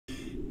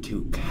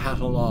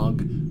catalog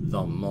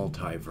the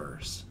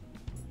multiverse.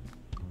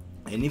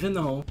 And even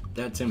though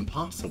that's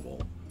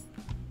impossible,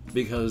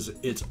 because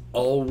it's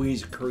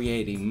always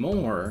creating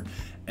more,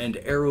 and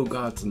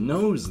Erugaz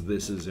knows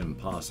this is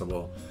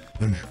impossible,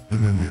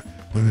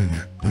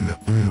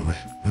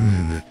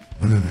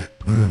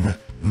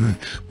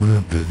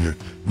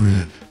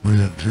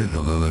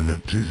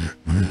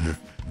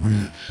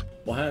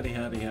 well,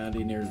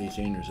 howdy, nearly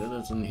senior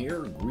citizen here.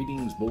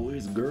 Greetings,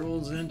 boys,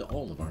 girls, and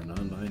all of our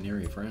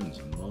non-binary friends,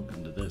 and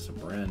welcome to this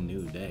brand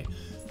new day.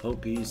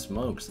 Hokey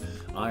smokes.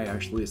 I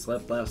actually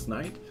slept last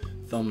night.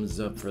 Thumbs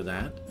up for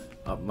that.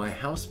 My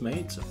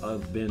housemates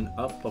have been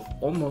up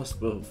almost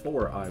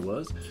before I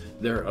was.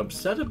 They're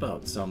upset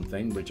about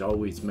something, which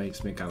always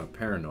makes me kind of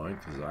paranoid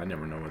because I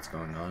never know what's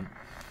going on.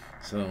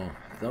 So,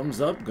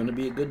 thumbs up, gonna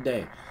be a good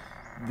day.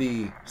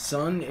 The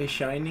sun is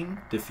shining,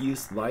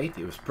 diffuse light.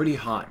 It was pretty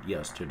hot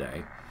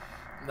yesterday.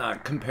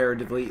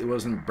 Comparatively, it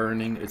wasn't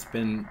burning. It's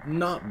been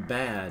not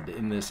bad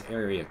in this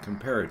area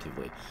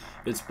comparatively.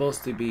 It's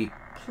supposed to be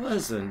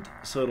pleasant,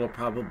 so it'll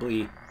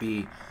probably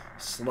be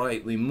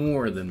slightly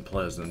more than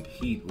pleasant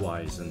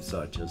heat-wise and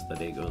such as the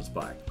day goes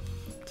by.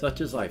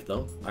 Such is life,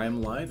 though. I am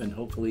alive, and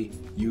hopefully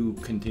you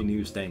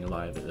continue staying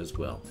alive as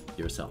well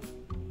yourself.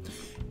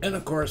 And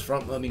of course,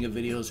 front-loading of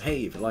videos.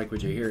 Hey, if you like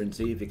what you hear and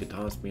see, if you could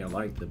toss me a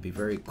like, that'd be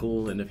very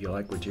cool. And if you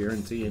like what you hear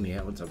and see and you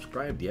haven't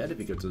subscribed yet, if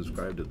you could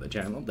subscribe to the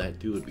channel, that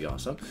too would be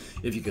awesome.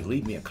 If you could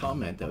leave me a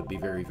comment, that would be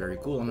very, very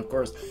cool. And of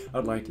course,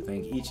 I'd like to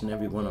thank each and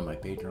every one of my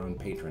Patreon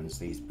patrons,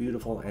 these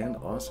beautiful and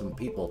awesome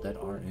people that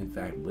are in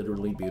fact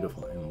literally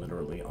beautiful and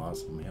literally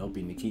awesome,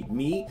 helping to keep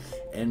me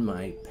and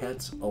my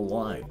pets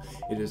alive.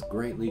 It is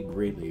greatly,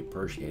 greatly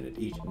appreciated,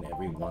 each and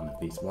every one of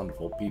these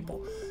wonderful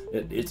people.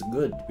 It's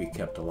good to be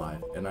kept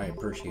alive, and I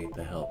appreciate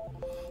the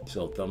help.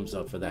 So thumbs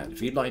up for that.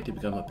 If you'd like to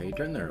become a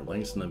patron, there are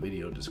links in the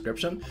video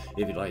description.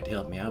 If you'd like to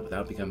help me out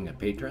without becoming a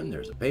patron,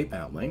 there's a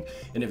PayPal link.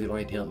 And if you'd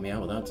like to help me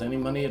out without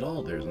sending money at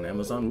all, there's an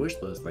Amazon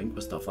wishlist link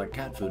with stuff like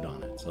cat food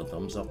on it. So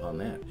thumbs up on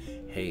that.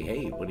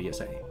 Hey, what do you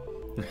say?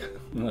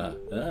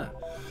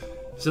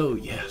 So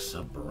yes,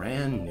 a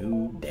brand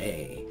new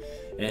day.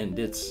 And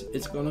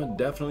it's gonna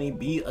definitely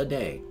be a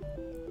day.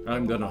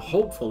 I'm gonna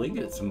hopefully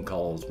get some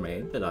calls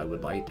made that I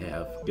would like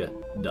to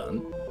get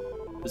done.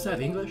 Is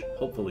that English?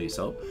 Hopefully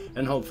so.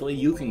 And hopefully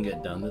you can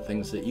get done the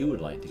things that you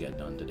would like to get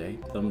done today.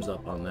 Thumbs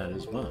up on that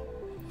as well.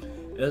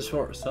 As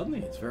for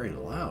suddenly it's very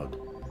loud.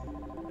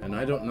 And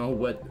I don't know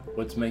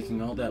what's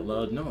making all that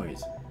loud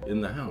noise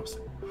in the house.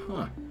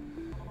 Huh.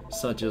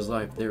 Such is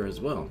life there as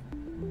well.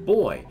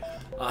 Boy,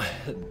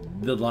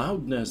 the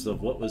loudness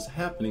of what was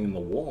happening in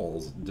the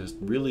walls just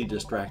really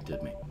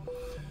distracted me.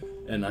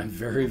 And I'm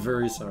very,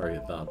 very sorry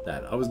about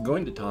that. I was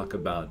going to talk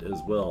about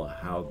as well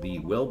how the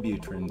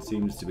Wellbutrin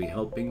seems to be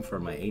helping for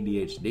my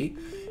ADHD,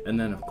 and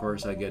then of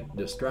course I get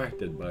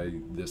distracted by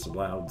this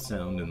loud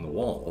sound in the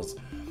walls,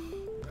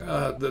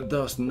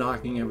 thus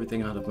knocking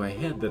everything out of my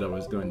head that I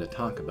was going to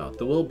talk about.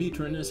 The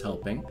Wellbutrin is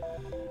helping.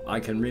 I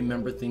can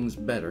remember things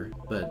better,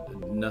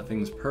 but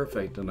nothing's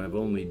perfect, and I've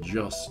only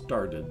just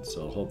started,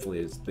 so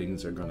hopefully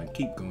things are going to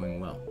keep going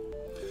well.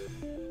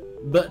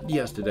 But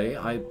yesterday,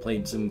 I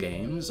played some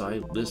games, I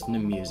listened to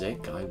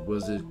music, I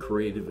was as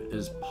creative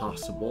as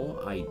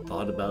possible, I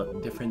thought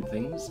about different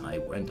things, I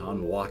went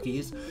on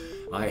walkies,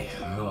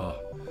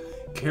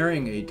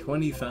 carrying a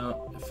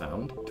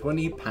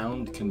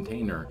 20-pound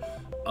container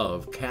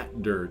of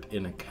cat dirt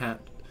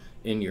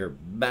in your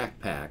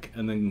backpack,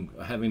 and then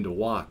having to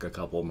walk a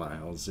couple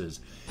miles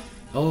is,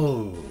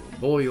 oh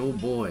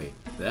boy,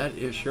 that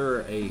is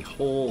sure a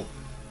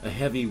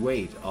heavy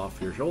weight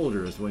off your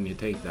shoulders when you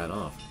take that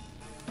off.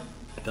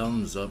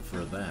 Thumbs up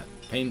for that.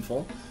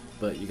 Painful,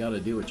 but you gotta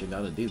do what you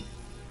gotta do.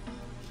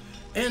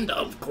 And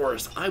of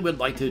course, I would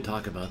like to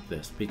talk about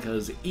this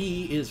because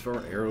E is for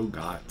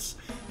Erugaz.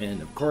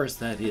 And of course,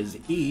 that is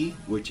E,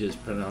 which is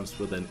pronounced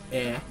with an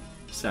E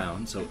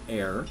sound, so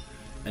air,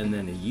 and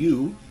then a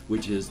U,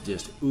 which is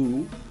just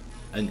oo,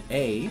 an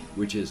A,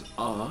 which is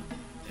ah,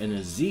 and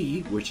a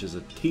Z, which is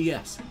a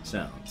TS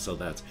sound. So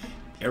that's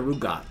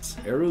Erugaz.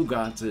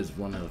 Erugaz is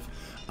one of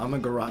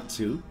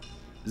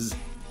Amagaratsu's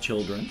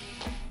children,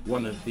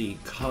 one of the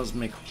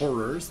cosmic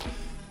horrors,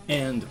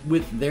 and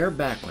with their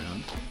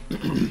background,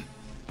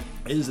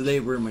 as they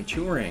were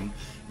maturing,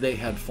 they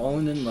had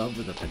fallen in love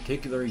with a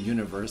particular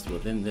universe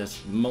within this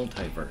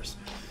multiverse,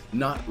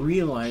 not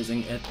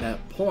realizing at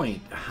that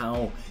point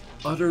how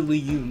utterly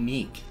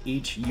unique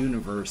each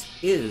universe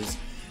is.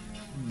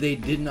 They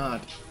did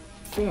not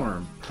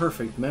form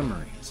perfect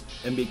memories,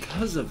 and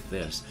because of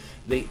this,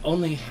 they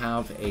only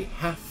have a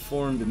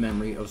half-formed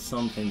memory of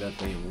something that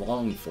they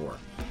long for.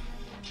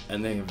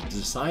 And they have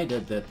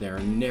decided that they're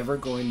never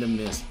going to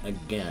miss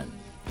again.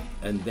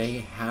 And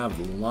they have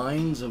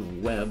lines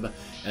of web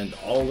and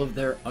all of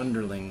their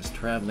underlings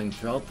traveling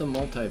throughout the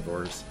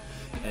multiverse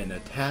and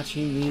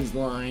attaching these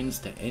lines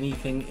to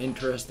anything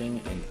interesting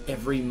in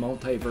every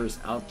multiverse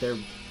out there,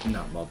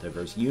 not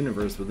multiverse,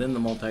 universe within the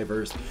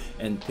multiverse,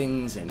 and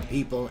things and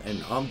people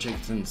and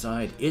objects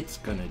inside. It's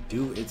gonna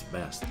do its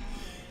best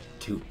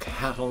to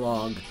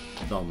catalog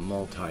the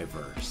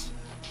multiverse.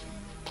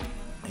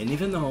 And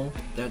even though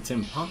that's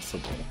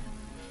impossible,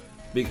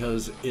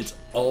 because it's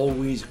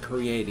always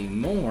creating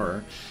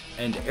more,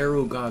 and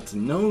Erugaz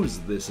knows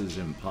this is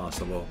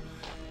impossible,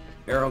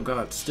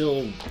 Erugaz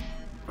still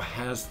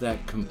has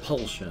that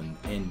compulsion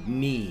and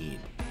need,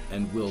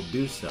 and will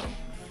do so.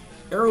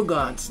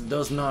 Erugaz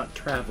does not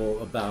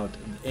travel about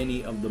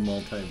any of the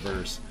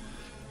multiverse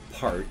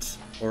parts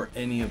or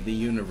any of the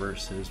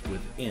universes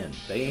within.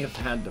 They have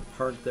had to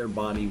park their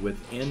body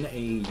within a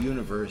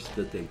universe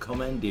that they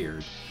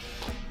commandeered,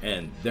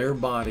 and their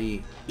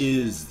body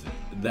is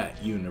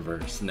that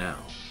universe now.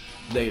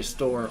 They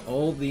store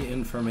all the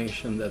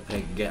information that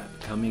they get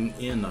coming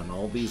in on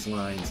all these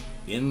lines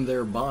in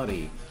their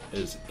body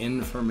as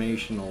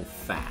informational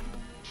fat.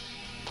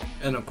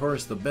 And of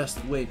course, the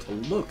best way to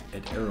look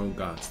at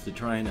Erugaz, to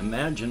try and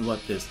imagine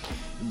what this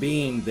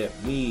being that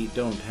we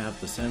don't have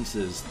the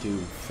senses to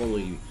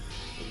fully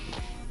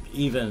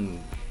even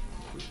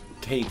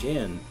take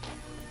in,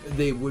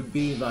 they would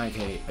be like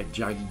a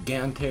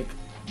gigantic,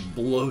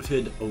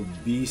 bloated,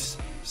 obese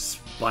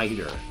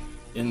spider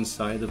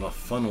inside of a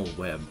funnel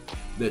web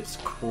that's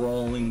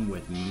crawling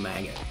with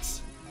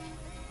maggots.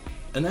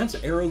 And that's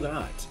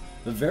Erugaz.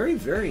 A very,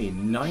 very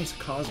nice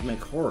cosmic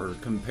horror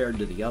compared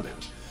to the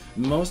others.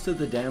 Most of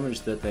the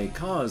damage that they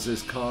cause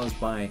is caused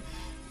by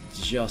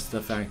just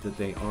the fact that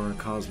they are a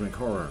cosmic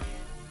horror.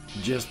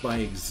 Just by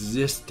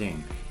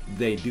existing,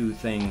 they do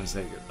things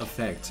that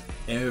affect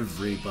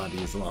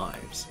everybody's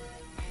lives.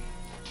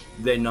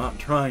 They're not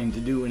trying to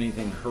do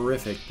anything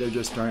horrific, they're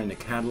just trying to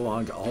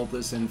catalog all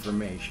this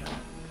information.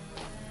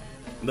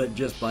 But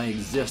just by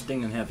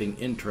existing and having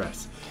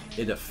interests,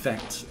 it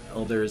affects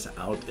others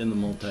out in the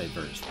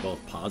multiverse,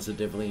 both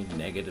positively,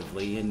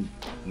 negatively, and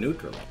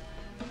neutrally.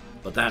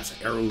 But that's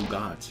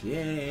Erugaz,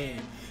 yay!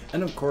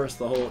 And of course,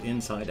 the whole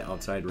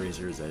inside-outside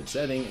Razor's Edge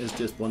setting is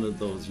just one of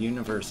those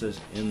universes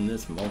in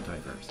this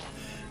multiverse.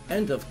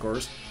 And of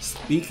course,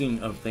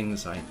 speaking of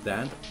things like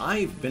that,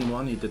 I've been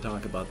wanting to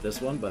talk about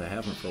this one, but I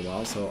haven't for a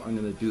while, so I'm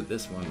going to do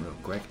this one real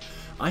quick.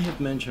 I have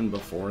mentioned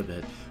before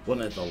that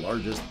one of the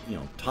largest,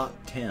 top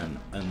 10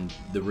 on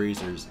the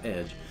Razor's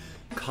Edge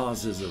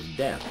causes of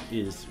death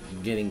is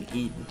getting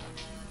eaten.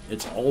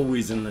 It's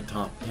always in the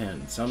top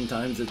 10.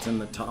 Sometimes it's in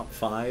the top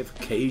 5,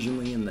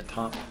 occasionally in the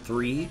top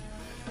 3.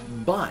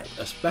 But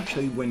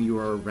especially when you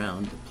are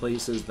around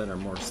places that are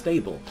more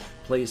stable,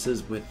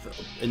 places with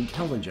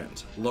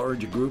intelligence,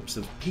 large groups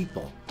of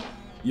people,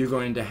 you're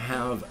going to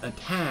have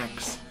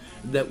attacks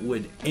that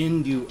would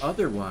end you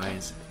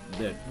otherwise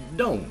that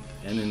don't.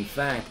 And in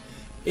fact,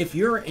 if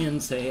you're in,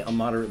 say, a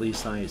moderately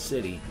sized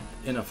city,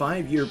 in a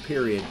 5-year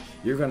period,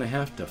 you're going to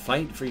have to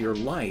fight for your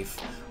life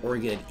or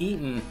get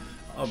eaten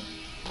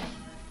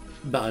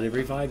about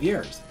every 5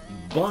 years.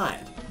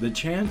 But the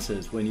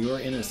chances when you're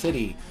in a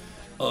city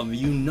of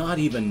you not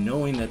even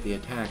knowing that the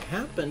attack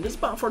happened is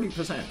about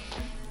 40%.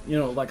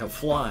 Like a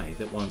fly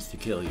that wants to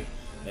kill you.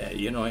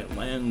 It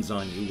lands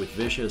on you with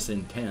vicious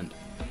intent,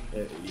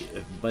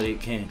 but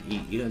it can't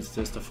eat you, it's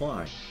just a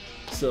fly.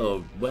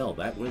 So, well,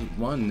 that was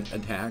one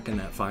attack in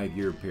that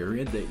 5-year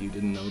period that you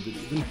didn't know that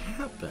even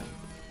happened.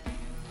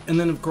 And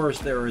then, of course,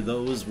 there are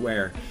those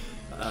where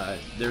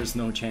there's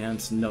no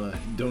chance, no,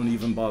 don't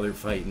even bother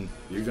fighting,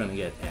 you're gonna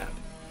get at.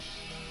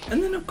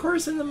 And then, of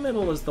course, in the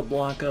middle is the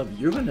block of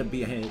you're going to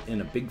be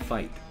in a big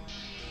fight.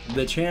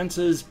 The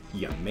chances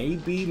you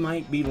might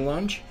be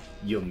lunch,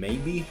 you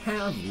maybe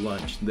have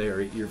lunch there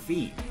at your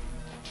feet.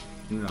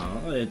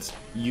 No, it's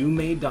you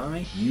may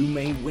die, you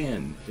may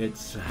win.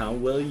 It's how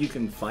well you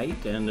can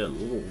fight and a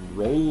little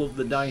roll of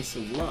the dice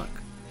of luck.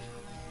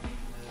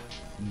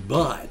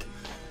 But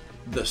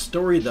the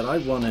story that I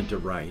wanted to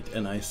write,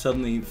 and I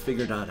suddenly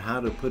figured out how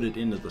to put it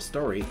into the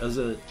story, is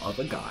of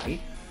a guy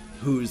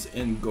who's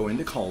going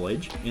to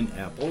college in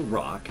Apple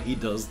Rock. He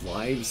does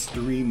live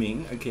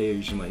streaming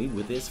occasionally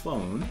with his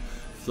phone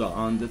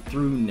on the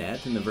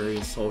ThruNet and the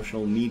various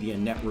social media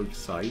network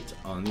sites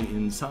on the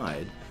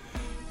inside.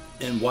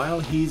 And while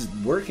he's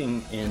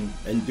working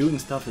and doing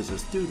stuff as a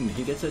student,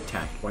 he gets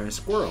attacked by a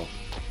squirrel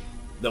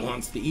that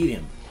wants to eat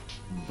him.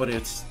 But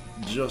it's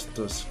just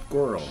a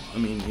squirrel. I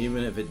mean,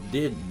 even if it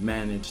did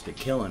manage to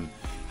kill him,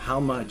 how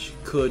much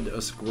could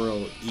a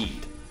squirrel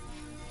eat?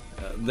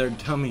 Their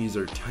tummies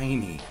are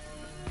tiny.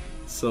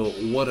 So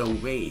what a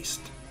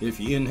waste. If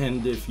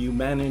you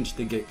manage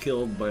to get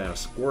killed by a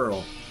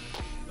squirrel,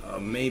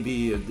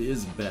 maybe it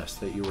is best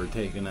that you were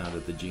taken out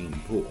of the gene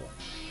pool.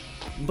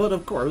 But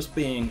of course,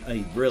 being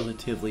a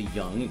relatively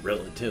young,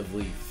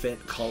 relatively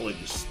fit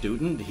college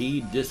student,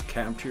 he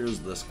captures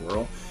the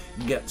squirrel,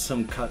 gets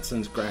some cuts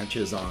and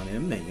scratches on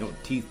him,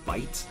 and teeth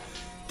bites,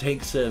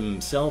 takes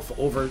himself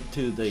over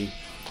to the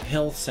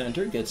health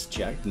center, gets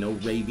checked, no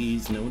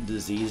rabies, no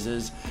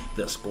diseases,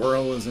 the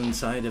squirrel is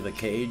inside of a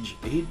cage,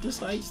 he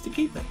decides to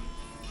keep it.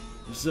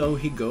 So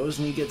he goes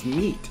and he gets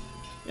meat.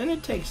 And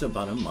it takes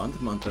about a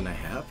month and a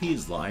half.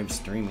 He's live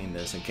streaming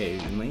this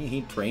occasionally.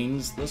 He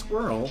trains the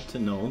squirrel to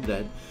know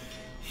that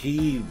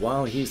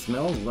while he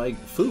smells like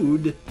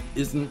food,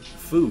 isn't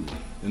food.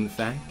 In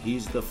fact,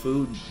 he's the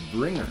food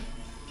bringer.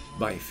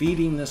 By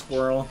feeding the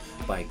squirrel,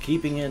 by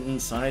keeping it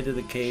inside of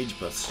the cage,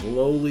 but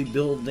slowly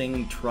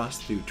building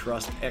trust through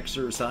trust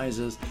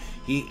exercises,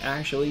 he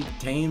actually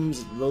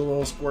tames the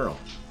little squirrel.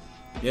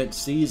 It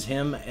sees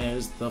him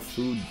as the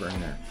food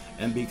bringer,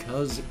 and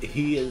because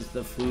he is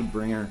the food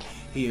bringer,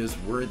 he is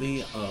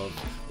worthy of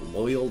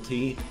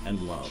loyalty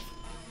and love.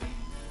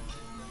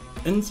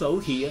 And so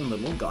he and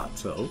little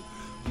Gozo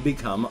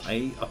become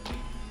you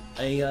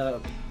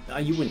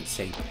wouldn't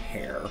say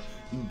pair,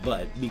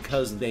 but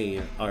because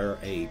they are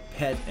a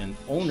pet and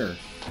owner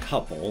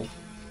couple,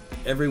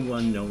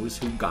 everyone knows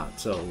who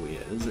Gozo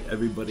is,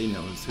 everybody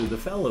knows who the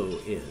fellow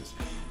is,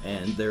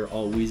 and they're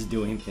always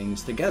doing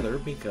things together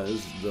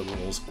because the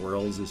little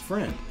squirrel is his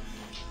friend.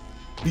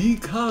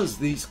 Because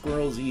these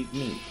squirrels eat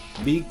meat,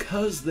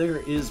 because there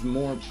is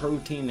more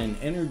protein and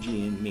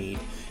energy in meat,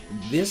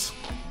 this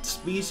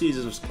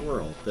species of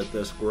squirrel, that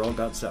the squirrel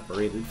got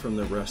separated from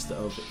the rest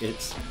of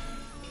its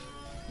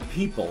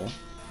people,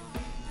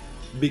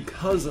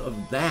 because of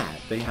that,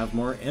 they have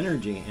more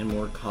energy and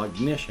more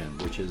cognition,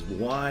 which is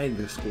why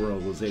the squirrel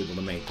was able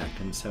to make that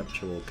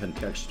conceptual,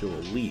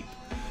 contextual leap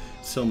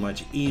so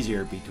much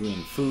easier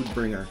between food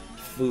bringer,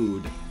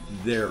 food,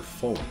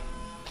 therefore.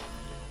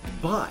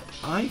 But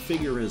I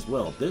figure as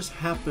well, this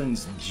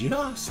happens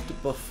just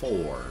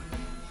before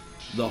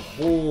the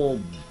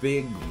whole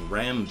big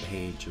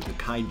rampage of the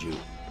Kaiju.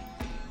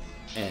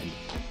 And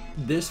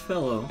this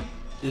fellow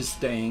is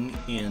staying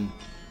in,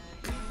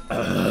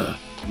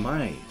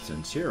 my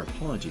sincere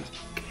apologies,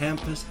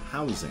 campus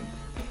housing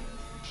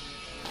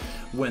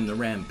when the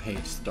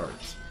rampage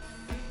starts.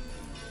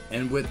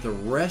 And with the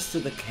rest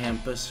of the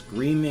campus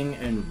screaming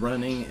and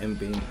running and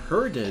being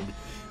herded,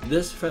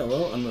 this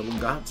fellow and little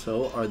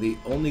Gozo are the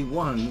only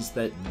ones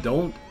that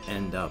don't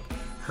end up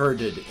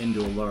herded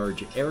into a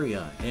large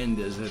area. And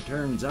as it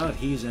turns out,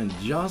 he's in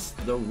just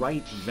the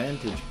right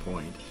vantage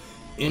point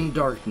in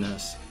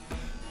darkness,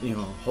 you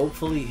know,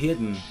 hopefully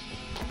hidden,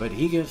 but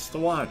he gets to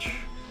watch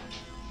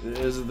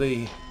as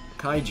the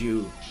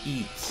Kaiju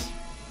eats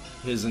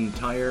his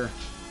entire,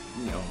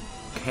 you know,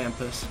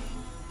 campus,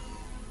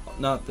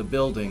 not the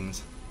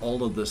buildings,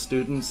 all of the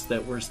students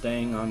that were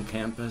staying on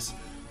campus,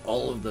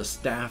 all of the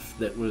staff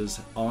that was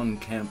on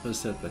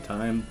campus at the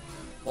time,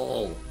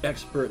 all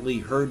expertly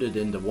herded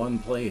into one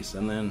place.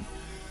 And then,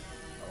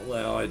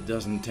 well, it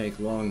doesn't take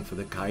long for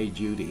the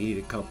Kaiju to eat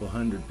a couple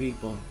hundred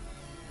people,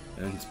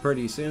 and it's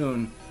pretty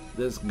soon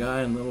this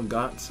guy and little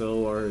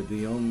Gozo are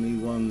the only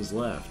ones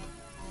left.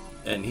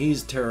 And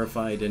he's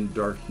terrified in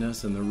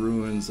darkness and the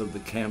ruins of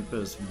the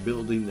campus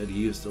building that he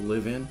used to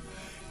live in.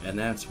 And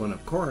that's when,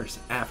 of course,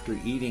 after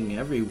eating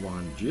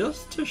everyone,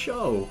 just to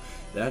show,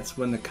 that's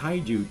when the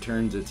Kaiju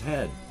turns its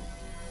head,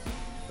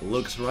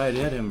 looks right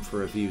at him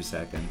for a few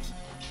seconds,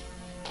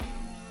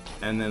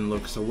 and then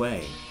looks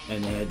away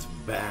and heads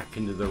back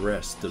into the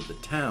rest of the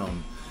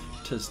town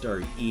to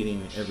start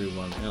eating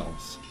everyone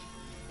else.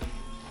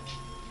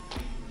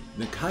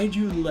 The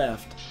Kaiju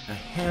left a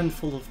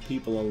handful of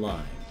people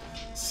alive,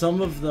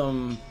 some of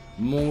them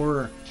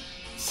more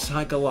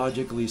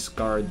psychologically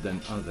scarred than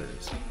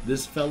others.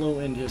 This fellow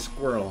and his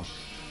squirrel,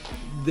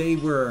 they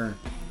were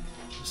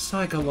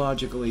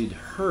psychologically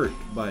hurt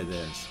by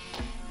this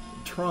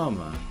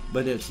trauma,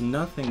 but it's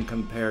nothing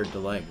compared to,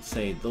 like,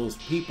 say, those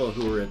people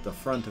who were at the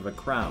front of a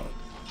crowd.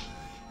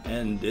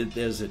 And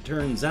as it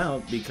turns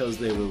out, because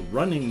they were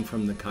running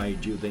from the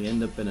Kaiju, they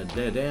end up in a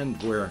dead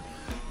end where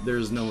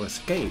there's no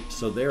escape.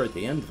 So they're at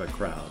the end of a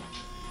crowd,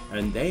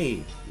 and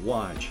they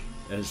watch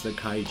as the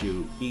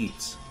Kaiju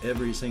eats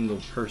every single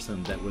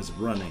person that was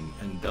running,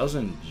 and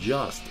doesn't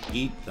just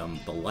eat them,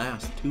 the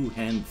last two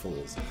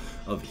handfuls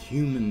of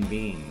human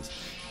beings,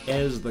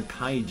 as the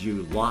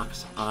Kaiju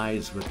locks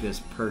eyes with this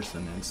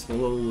person and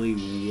slowly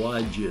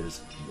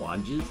wedges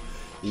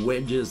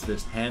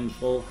this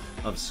handful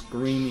of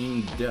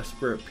screaming,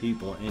 desperate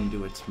people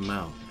into its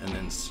mouth, and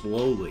then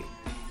slowly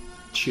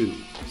chews.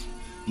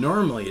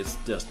 Normally it's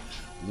just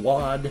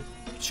wad,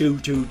 chew,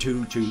 chew,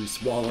 chew, chew,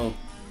 swallow,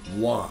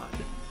 wad.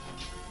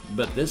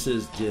 But this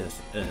is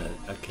just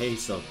a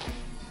case of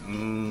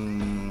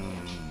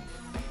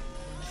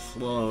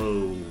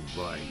slow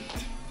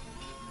bite,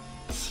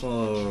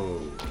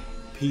 slow,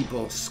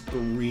 people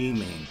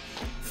screaming,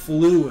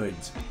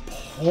 fluids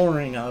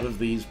pouring out of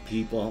these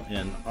people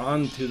and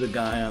onto the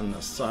guy on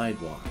the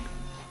sidewalk.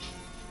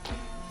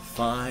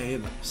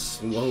 5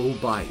 slow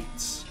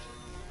bites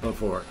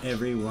before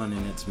everyone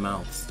in its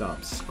mouth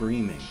stops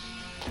screaming,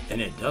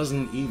 and it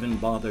doesn't even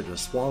bother to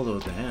swallow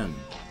the end.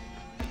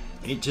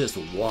 It just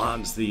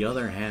wads the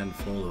other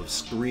handful of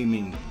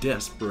screaming,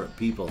 desperate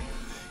people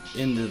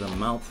into the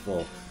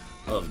mouthful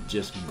of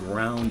just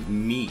ground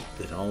meat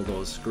that all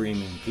those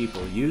screaming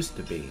people used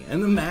to be.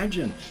 And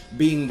imagine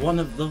being one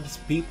of those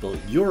people.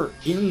 You're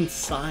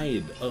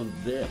inside of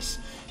this.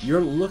 You're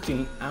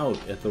looking out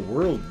at the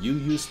world you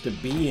used to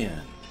be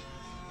in.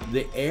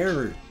 The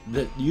air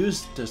that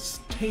used to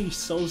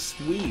taste so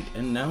sweet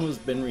and now has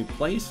been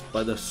replaced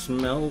by the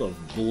smell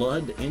of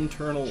blood,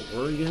 internal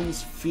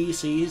organs,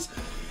 feces.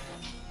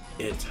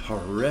 It's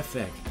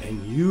horrific,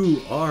 and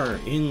you are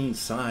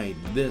inside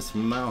this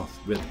mouth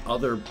with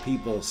other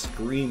people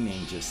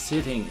screaming, just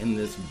sitting in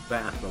this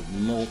bath of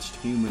mulched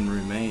human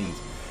remains.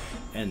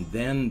 And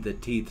then the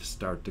teeth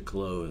start to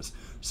close,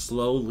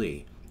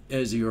 slowly,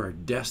 as you're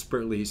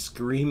desperately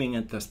screaming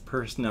at this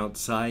person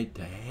outside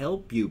to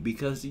help you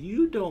because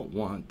you don't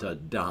want to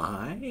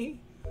die.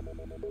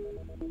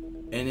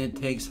 And it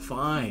takes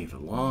 5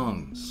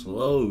 long,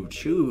 slow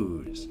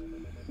chews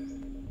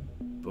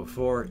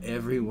before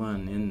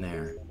everyone in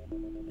there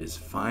is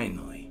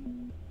finally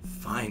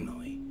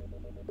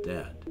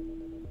dead.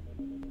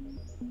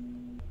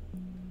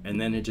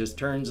 And then it just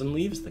turns and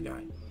leaves the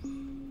guy.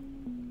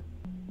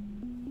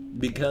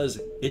 Because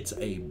it's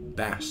a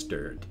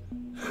bastard.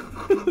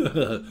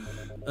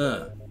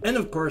 And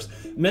of course,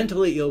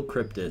 mentally ill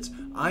cryptids.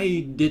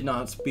 I did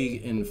not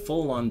speak in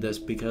full on this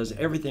because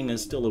everything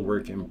is still a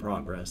work in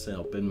progress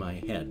up in my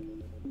head.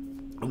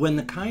 When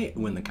the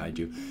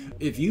kaiju,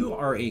 if you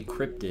are a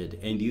cryptid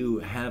and you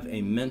have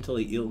a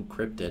mentally ill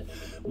cryptid,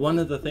 one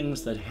of the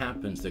things that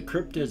happens, the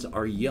cryptids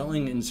are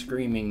yelling and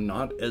screaming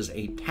not as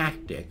a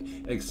tactic,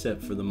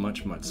 except for the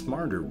much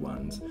smarter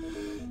ones.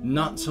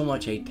 Not so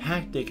much a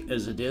tactic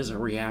as it is a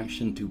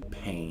reaction to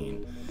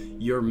pain.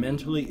 Your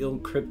mentally ill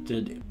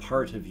cryptid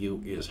part of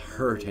you is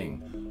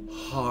hurting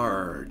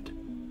hard.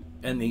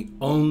 And the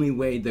only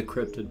way the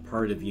cryptid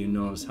part of you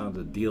knows how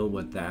to deal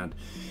with that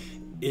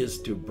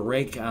is to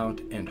break out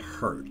and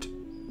hurt.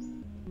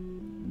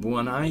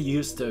 When I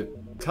used to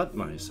cut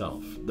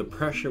myself, the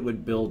pressure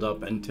would build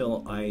up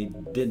until I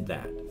did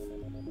that.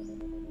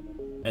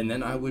 And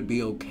then I would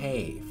be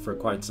okay for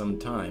quite some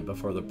time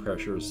before the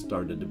pressure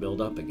started to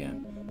build up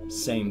again.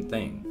 Same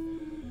thing.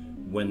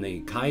 When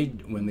the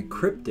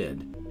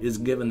cryptid is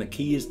given the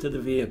keys to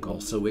the vehicle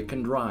so it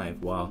can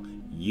drive while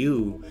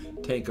you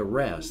take a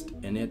rest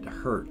and it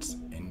hurts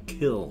and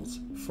kills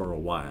for a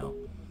while,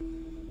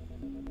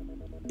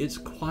 it's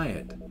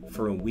quiet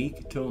for a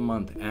week to a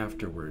month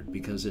afterward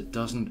because it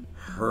doesn't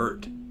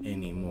hurt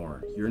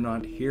anymore. You're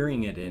not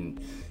hearing it and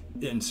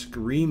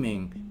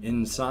screaming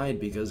inside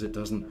because it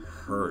doesn't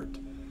hurt.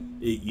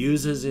 It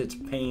uses its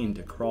pain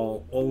to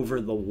crawl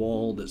over the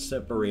wall that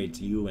separates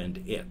you and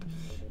it.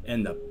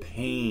 And the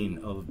pain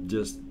of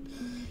just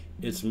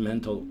its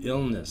mental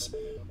illness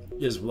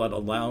is what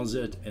allows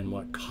it and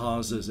what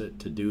causes it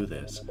to do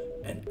this.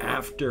 And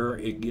after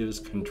it gives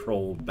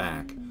control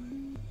back,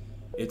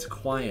 it's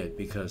quiet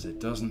because it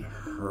doesn't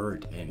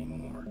hurt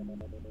anymore.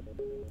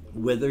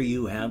 Whether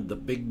you have the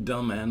big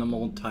dumb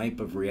animal type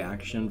of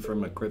reaction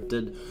from a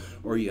cryptid,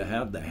 or you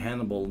have the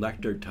Hannibal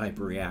Lecter type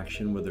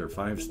reaction where they're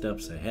 5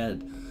 steps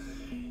ahead,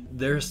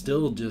 they're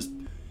still just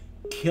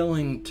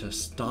killing to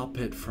stop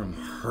it from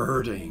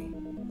hurting.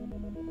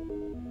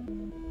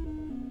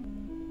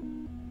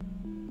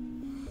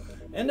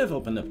 And I've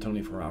opened up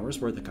 24 hours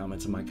worth of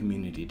comments in my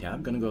community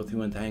tab. Gonna go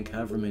through and thank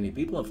however many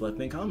people have left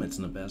me comments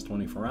in the past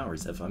 24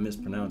 hours. If I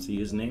mispronounce the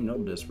username, no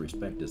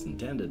disrespect is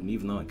intended, and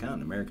even though I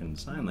count American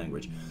Sign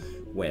Language,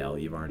 well,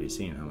 you've already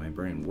seen how my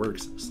brain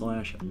works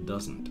 /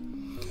 doesn't.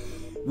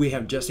 We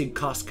have Jesse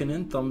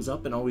Koskinen, thumbs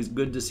up, and always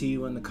good to see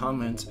you in the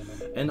comments.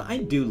 And I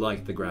do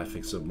like the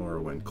graphics of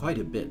Morrowind quite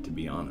a bit, to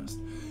be honest.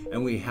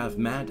 And we have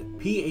Matt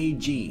PAGEAU,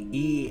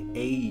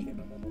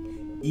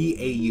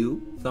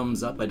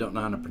 thumbs up. I don't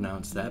know how to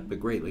pronounce that, but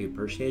greatly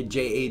appreciated.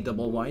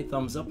 JAYY,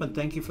 thumbs up, and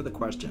thank you for the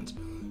questions.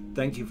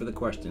 Thank you for the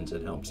questions.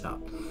 It helps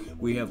out.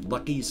 We have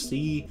Lucky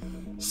C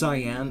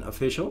Cyan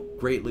Official,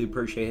 greatly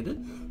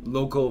appreciated.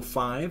 Loco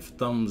 5,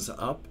 thumbs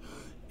up.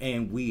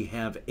 And we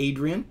have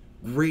Adrian,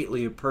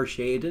 greatly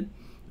appreciated.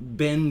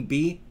 Ben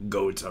B,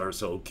 goats are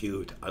so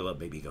cute. I love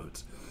baby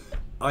goats.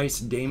 Ice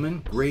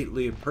Damon,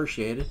 greatly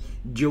appreciated.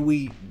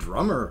 Joey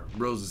Drummer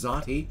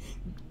Rosati,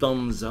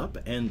 thumbs up,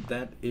 and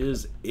that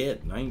is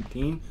it.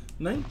 19?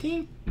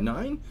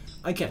 9?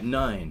 I can't,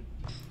 9.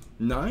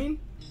 9?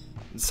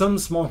 Some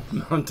small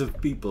amount of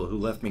people who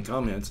left me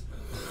comments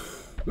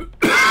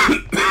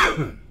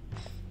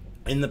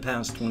in the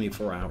past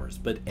 24 hours,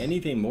 but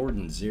anything more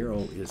than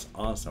 0 is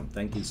awesome.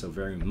 Thank you so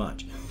very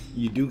much.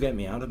 You do get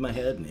me out of my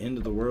head and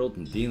into the world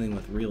and dealing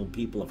with real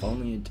people, if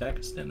only in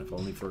text and if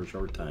only for a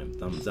short time.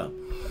 Thumbs up.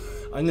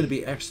 I'm going to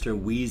be extra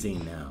wheezy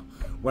now.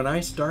 When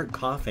I start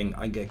coughing,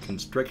 I get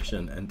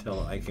constriction until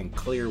I can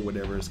clear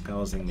whatever is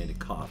causing me to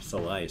cough.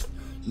 So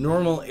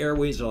normal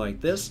airways are like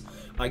this.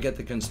 I get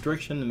the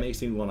constriction that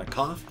makes me want to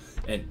cough,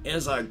 and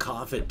as I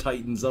cough, it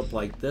tightens up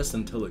like this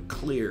until it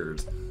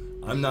clears.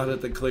 I'm not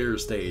at the clear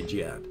stage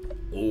yet.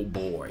 Oh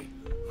boy.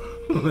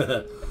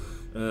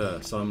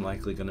 So I'm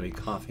likely going to be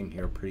coughing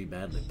here pretty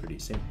badly pretty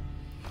soon.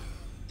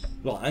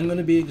 Well, I'm going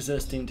to be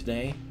existing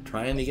today,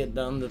 trying to get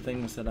done the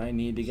things that I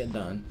need to get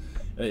done.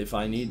 If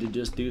I need to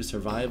just do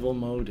survival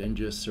mode and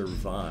just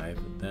survive,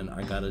 then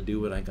I got to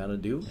do what I got to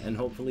do, and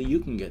hopefully you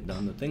can get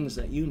done the things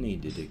that you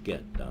needed to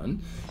get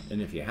done.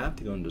 And if you have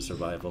to go into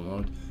survival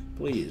mode,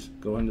 please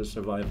go into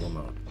survival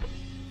mode.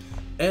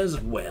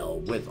 As well,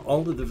 with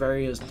all of the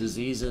various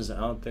diseases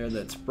out there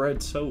that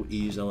spread so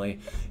easily,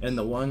 and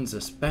the ones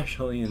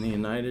especially in the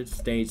United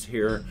States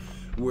here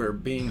where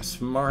being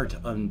smart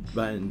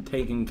and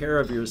taking care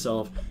of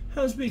yourself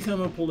has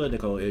become a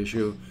political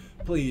issue,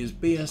 please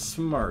be as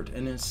smart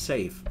and as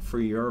safe for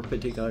your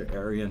particular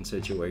area and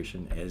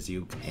situation as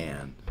you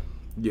can.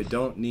 You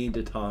don't need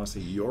to toss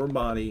your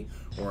body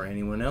or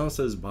anyone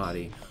else's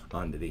body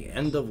onto the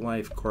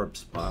end-of-life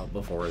corpse pile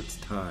before it's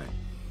time.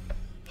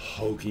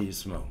 Hokey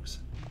smokes.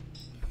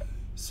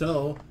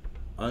 So,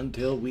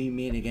 until we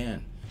meet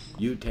again,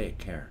 you take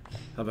care.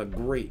 Have a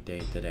great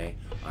day today.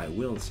 I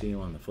will see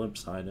you on the flip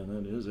side, and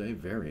that is a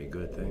very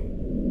good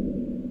thing.